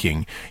someone's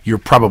speaking, you're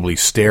probably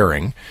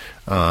staring.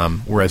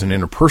 Whereas in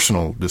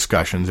interpersonal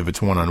discussions, if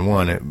it's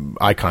one-on-one,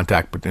 eye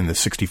contact in the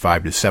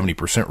 65 to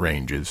 70%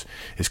 range is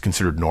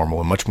considered normal,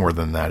 and much more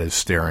than that is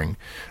staring.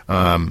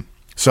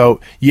 So,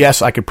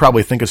 yes, I could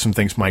probably think of some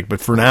things, Mike,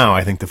 but for now,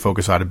 I think the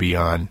focus ought to be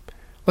on,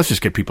 let's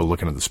just get people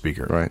looking at the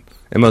speaker. Right.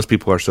 And most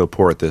people are so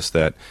poor at this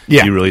that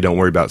you really don't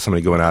worry about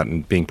somebody going out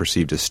and being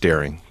perceived as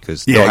staring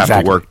because they'll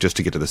have to work just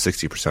to get to the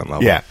 60%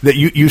 level. Yeah.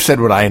 You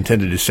said what I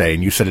intended to say,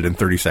 and you said it in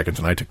 30 seconds,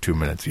 and I took 2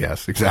 minutes.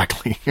 Yes,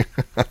 exactly.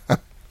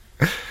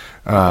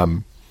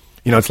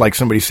 It's like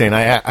somebody saying,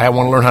 I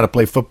want to learn how to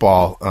play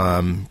football.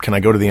 Can I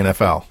go to the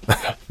NFL?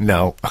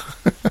 No.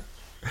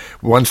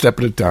 One step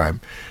at a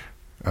time.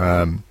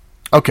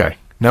 Okay.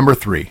 Number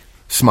 3,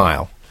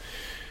 smile.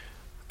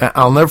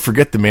 I'll never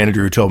forget the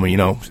manager who told me,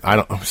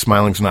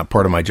 smiling's not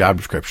part of my job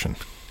description.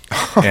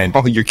 And,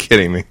 oh, you're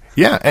kidding me.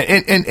 Yeah.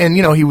 And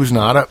he's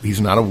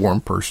not a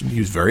warm person. He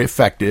was very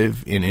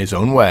effective in his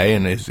own way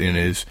and in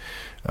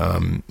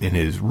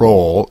his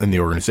role in the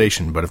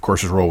organization, but of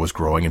course his role was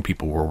growing and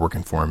people were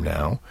working for him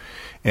now.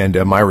 And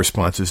my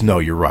response is, no,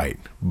 you're right,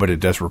 but it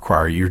does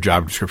require, your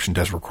job description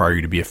does require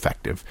you to be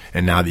effective.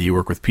 And now that you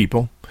work with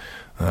people,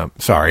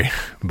 sorry,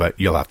 but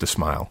you'll have to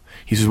smile.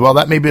 He says, well,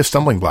 that may be a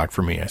stumbling block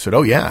for me. I said,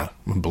 oh yeah,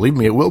 believe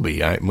me, it will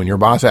be. When your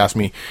boss asks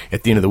me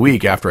at the end of the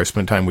week, after I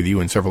spend time with you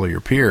and several of your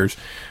peers,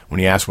 when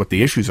he asks what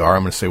the issues are,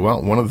 I'm going to say,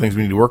 well, one of the things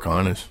we need to work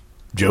on is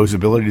Joe's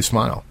ability to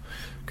smile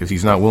because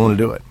he's not willing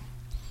to do it.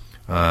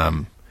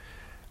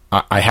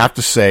 I have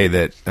to say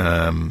that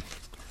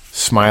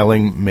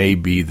smiling may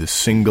be the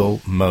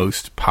single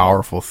most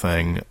powerful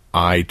thing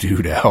I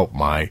do to help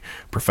my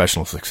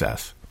professional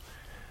success.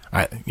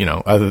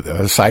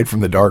 Aside from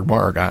the dark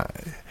mark,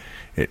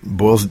 it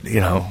boils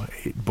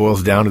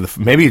down to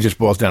maybe it just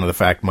boils down to the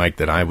fact, Mike,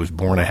 that I was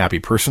born a happy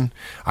person.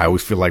 I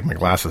always feel like my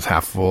glass is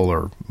half full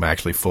or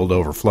actually full to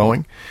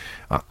overflowing.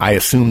 I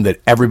assume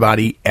that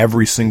everybody,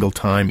 every single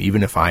time,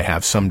 even if I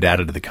have some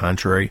data to the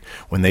contrary,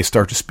 when they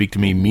start to speak to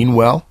me, mean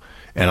well,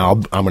 and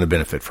I'm going to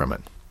benefit from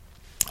it.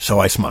 So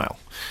I smile.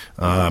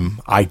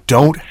 I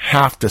don't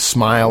have to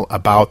smile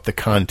about the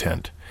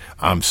content.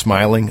 I'm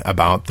smiling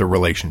about the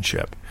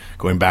relationship. Of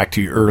Going back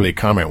to your early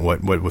comment,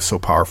 what was so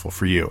powerful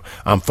for you?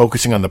 I'm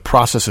focusing on the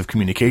process of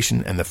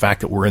communication and the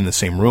fact that we're in the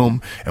same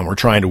room and we're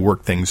trying to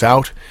work things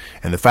out,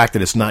 and the fact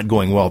that it's not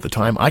going well at the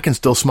time. I can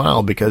still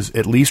smile because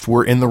at least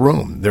we're in the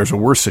room. There's a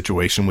worse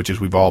situation, which is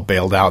we've all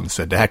bailed out and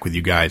said, to heck with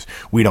you guys.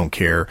 We don't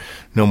care.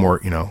 No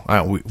more,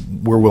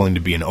 we're willing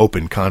to be in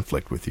open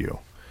conflict with you.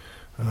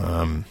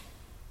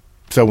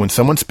 So when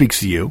someone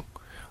speaks to you,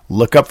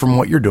 look up from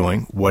what you're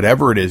doing,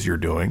 whatever it is you're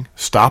doing,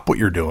 stop what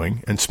you're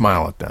doing, and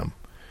smile at them.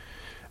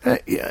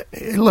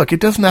 Look, it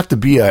doesn't have to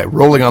be a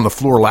rolling on the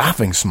floor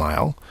laughing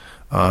smile.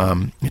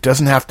 It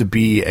doesn't have to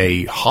be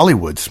a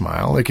Hollywood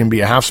smile. It can be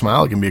a half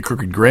smile. It can be a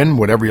crooked grin,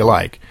 whatever you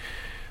like.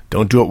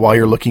 Don't do it while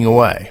you're looking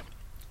away.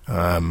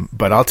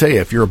 But I'll tell you,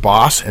 if you're a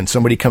boss and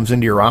somebody comes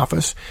into your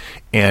office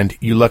and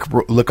you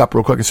look up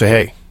real quick and say,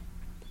 hey,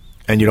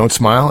 and you don't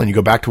smile and you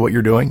go back to what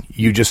you're doing,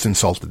 you just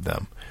insulted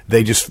them.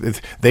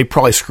 They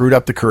probably screwed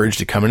up the courage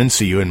to come in and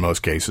see you in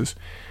most cases,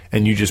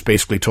 and you just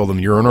basically told them,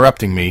 you're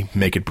interrupting me,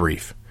 make it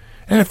brief.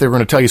 And if they're going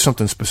to tell you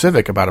something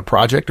specific about a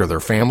project or their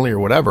family or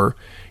whatever,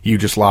 you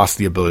just lost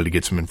the ability to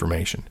get some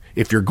information.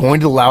 If you're going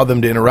to allow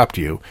them to interrupt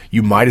you,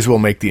 you might as well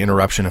make the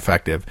interruption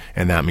effective,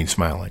 and that means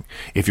smiling.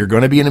 If you're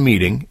going to be in a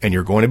meeting and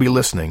you're going to be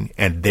listening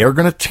and they're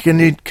going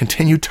to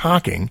continue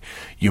talking,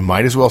 you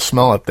might as well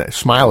smile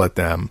at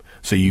them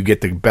so you get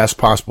the best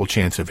possible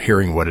chance of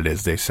hearing what it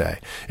is they say.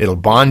 It'll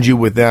bond you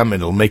with them,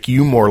 and it'll make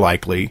you more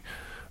likely,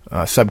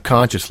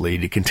 subconsciously,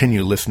 to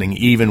continue listening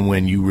even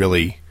when you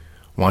really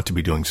want to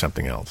be doing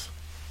something else.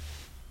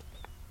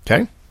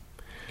 Okay?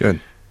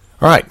 Good.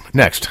 All right,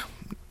 next.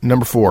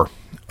 Number 4,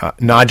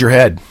 nod your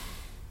head.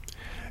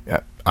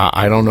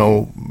 I don't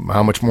know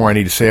how much more I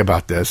need to say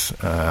about this,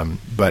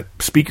 but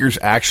speakers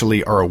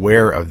actually are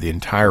aware of the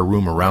entire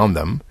room around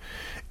them,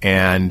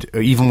 and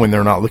even when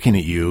they're not looking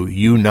at you,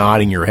 you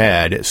nodding your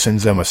head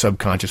sends them a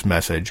subconscious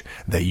message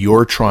that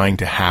you're trying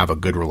to have a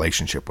good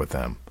relationship with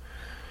them.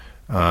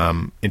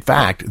 In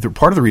fact,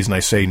 part of the reason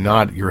I say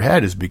nod your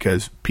head is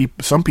because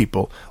some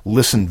people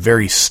listen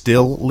very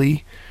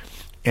stillly,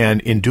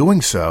 and in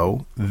doing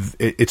so,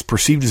 it's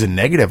perceived as a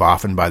negative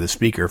often by the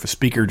speaker. If a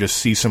speaker just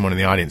sees someone in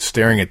the audience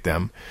staring at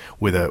them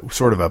with a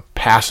sort of a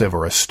passive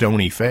or a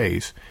stony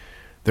face,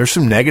 there's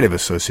some negative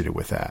associated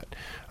with that.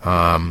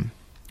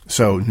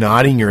 So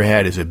nodding your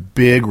head is a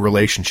big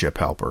relationship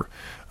helper,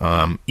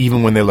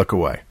 even when they look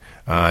away.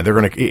 They're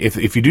going to,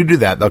 if you do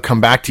that, they'll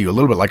come back to you a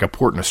little bit like a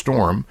port in a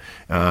storm.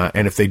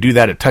 And if they do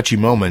that at touchy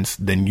moments,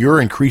 then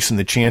you're increasing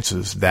the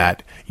chances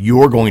that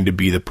you're going to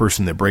be the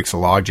person that breaks a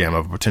logjam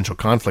of a potential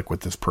conflict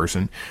with this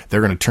person.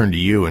 They're going to turn to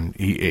you, and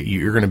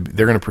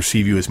they're going to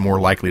perceive you as more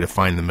likely to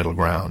find the middle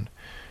ground.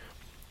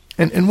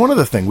 And one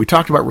other thing, we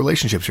talked about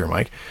relationships here,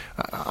 Mike.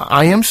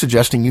 I am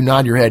suggesting you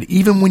nod your head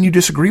even when you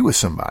disagree with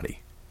somebody.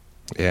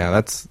 Yeah,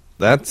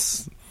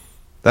 that's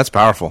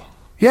powerful.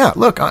 Yeah,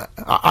 look,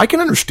 I can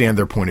understand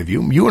their point of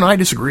view. You and I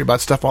disagree about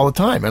stuff all the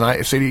time. And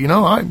I say to you,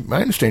 I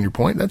understand your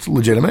point. That's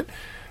legitimate.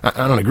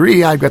 I don't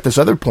agree. I've got this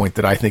other point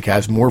that I think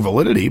has more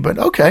validity. But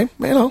okay,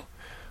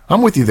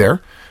 I'm with you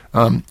there.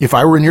 If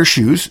I were in your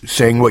shoes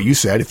saying what you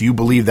said, if you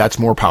believe that's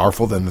more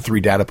powerful than the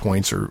 3 data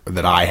points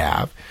that I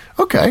have,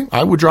 okay,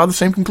 I would draw the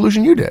same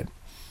conclusion you did.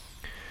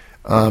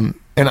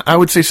 And I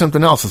would say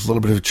something else that's a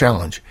little bit of a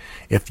challenge.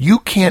 If you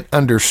can't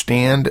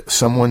understand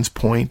someone's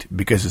point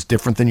because it's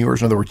different than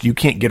yours, in other words, you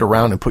can't get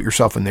around and put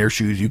yourself in their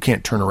shoes, you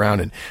can't turn around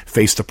and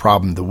face the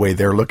problem the way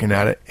they're looking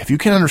at it. If you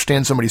can't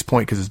understand somebody's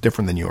point because it's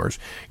different than yours,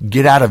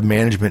 get out of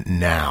management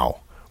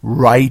now.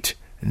 Right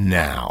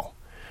now.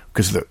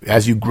 Because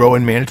as you grow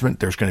in management,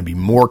 there's going to be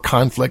more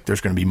conflict.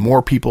 There's going to be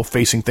more people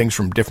facing things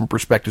from different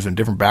perspectives and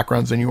different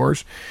backgrounds than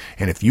yours.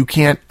 And if you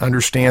can't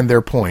understand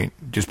their point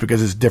just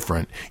because it's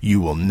different, you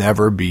will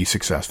never be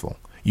successful.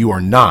 You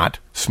are not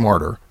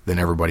smarter than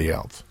everybody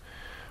else.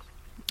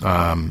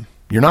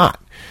 You're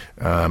not.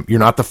 You're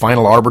not the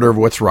final arbiter of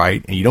what's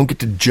right, and you don't get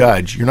to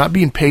judge. You're not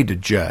being paid to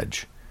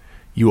judge.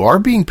 You are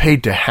being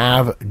paid to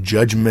have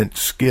judgment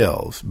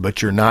skills,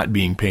 but you're not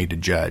being paid to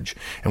judge.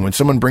 And when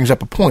someone brings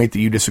up a point that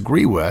you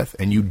disagree with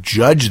and you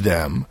judge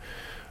them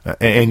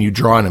and you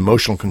draw an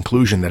emotional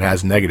conclusion that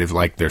has negative,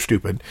 like they're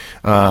stupid,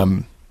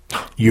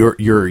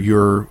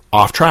 you're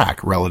off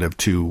track relative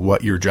to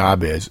what your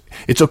job is.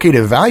 It's okay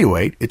to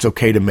evaluate. It's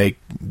okay to make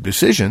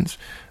decisions.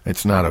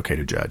 It's not okay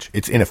to judge.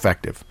 It's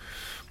ineffective.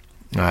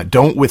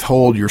 Don't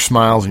withhold your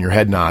smiles and your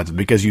head nods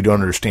because you don't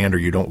understand or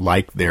you don't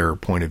like their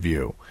point of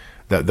view.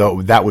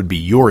 That would be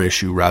your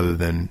issue rather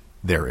than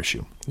their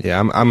issue. Yeah,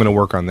 I'm going to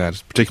work on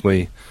that,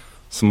 particularly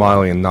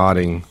smiling and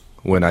nodding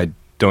when I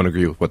don't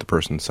agree with what the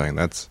person's saying.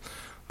 That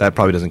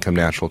probably doesn't come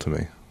natural to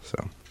me.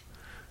 So,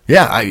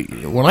 yeah,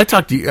 when I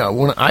talk to you,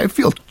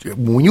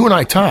 when you and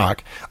I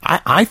talk,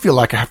 I feel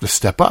like I have to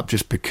step up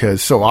just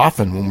because so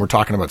often when we're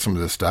talking about some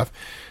of this stuff,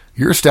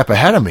 you're a step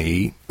ahead of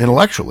me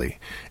intellectually,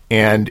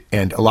 and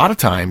a lot of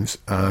times.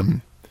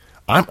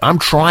 I'm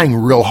trying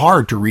real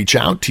hard to reach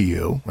out to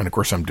you, and of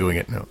course I'm doing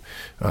it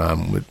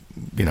with,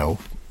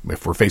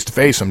 if we're face to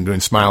face, I'm doing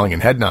smiling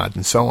and head nods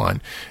and so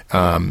on.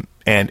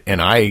 And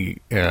I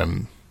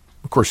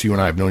Of course, you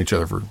and I have known each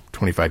other for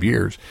 25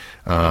 years.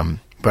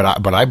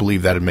 But I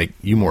believe that would make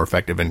you more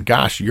effective. And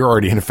gosh, you're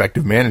already an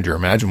effective manager.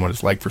 Imagine what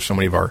it's like for so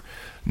many of our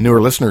newer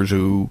listeners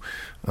who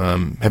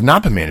have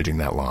not been managing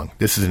that long.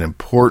 This is an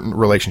important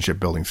relationship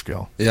building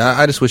skill. Yeah,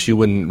 I just wish you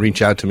wouldn't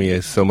reach out to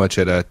me so much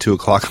at 2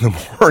 o'clock in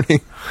the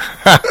morning.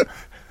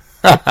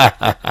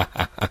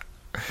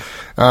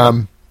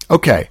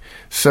 Okay,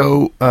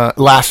 so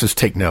last is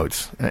take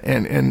notes.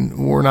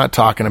 And we're not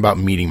talking about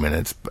meeting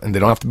minutes, and they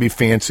don't have to be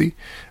fancy.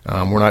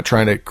 We're not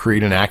trying to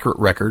create an accurate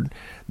record.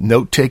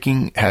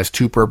 Note-taking has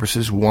two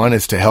purposes. One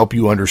is to help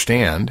you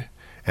understand,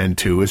 and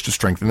two is to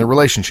strengthen the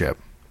relationship.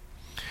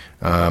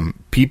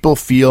 People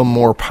feel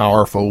more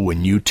powerful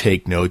when you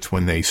take notes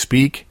when they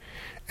speak,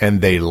 and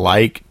they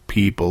like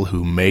people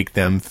who make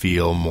them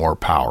feel more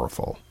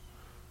powerful.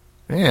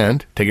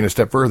 And, taking a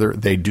step further,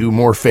 they do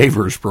more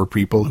favors for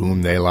people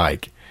whom they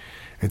like.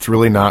 It's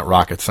really not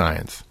rocket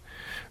science.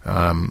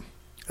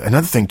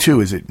 Another thing,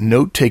 too, is that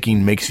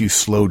note-taking makes you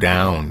slow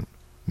down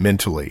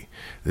mentally.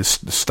 The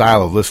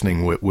style of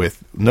listening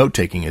with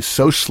note-taking is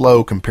so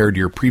slow compared to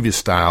your previous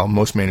style,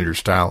 most managers'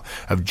 style,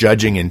 of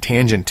judging and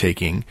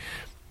tangent-taking,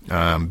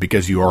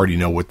 because you already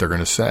know what they're going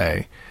to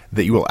say,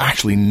 that you will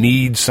actually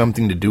need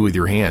something to do with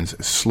your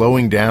hands.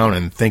 Slowing down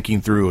and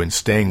thinking through and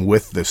staying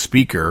with the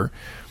speaker,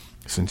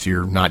 since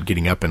you're not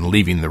getting up and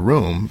leaving the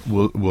room,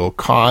 will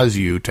cause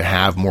you to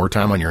have more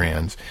time on your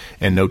hands,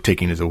 and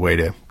note-taking is a way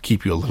to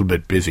keep you a little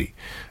bit busy.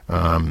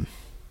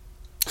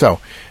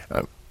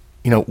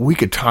 We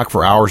could talk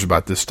for hours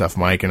about this stuff,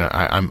 Mike, and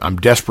I'm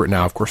desperate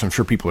now. Of course, I'm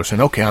sure people are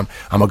saying, okay,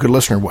 I'm a good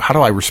listener. How do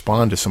I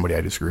respond to somebody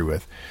I disagree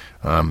with?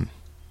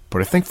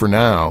 But I think for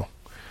now,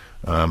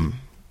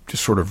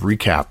 just sort of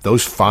recap,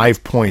 those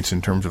 5 points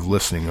in terms of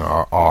listening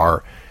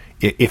are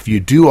if you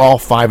do all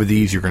 5 of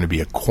these, you're going to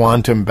be a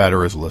quantum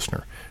better as a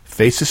listener.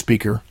 Face the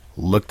speaker,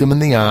 look them in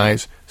the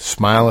eyes,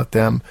 smile at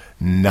them,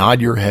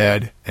 nod your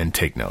head, and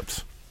take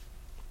notes.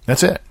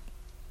 That's it.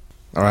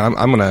 All right,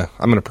 I'm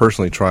gonna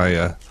personally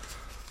try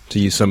to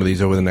use some of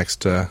these over the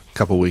next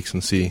couple weeks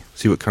and see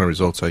what kind of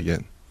results I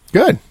get.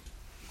 Good.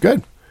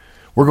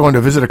 We're going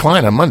to visit a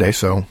client on Monday,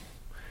 so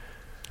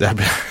that'd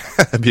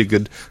be a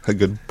good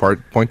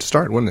point to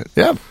start, wouldn't it?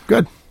 Yeah,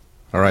 good.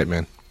 All right,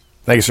 man.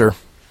 Thank you, sir.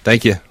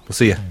 Thank you. We'll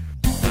see you.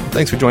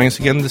 Thanks for joining us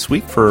again this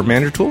week for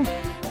Manager Tool,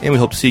 and we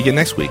hope to see you again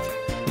next week.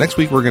 Next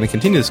week, we're going to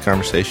continue this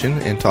conversation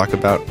and talk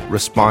about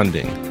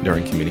responding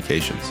during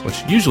communications,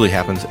 which usually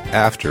happens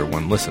after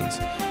one listens.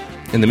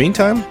 In the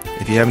meantime,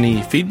 if you have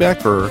any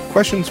feedback or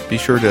questions, be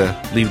sure to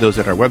leave those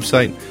at our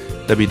website,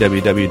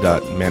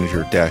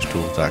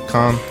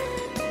 www.manager-tools.com,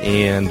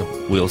 and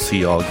we'll see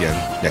you all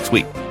again next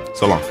week.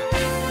 So long.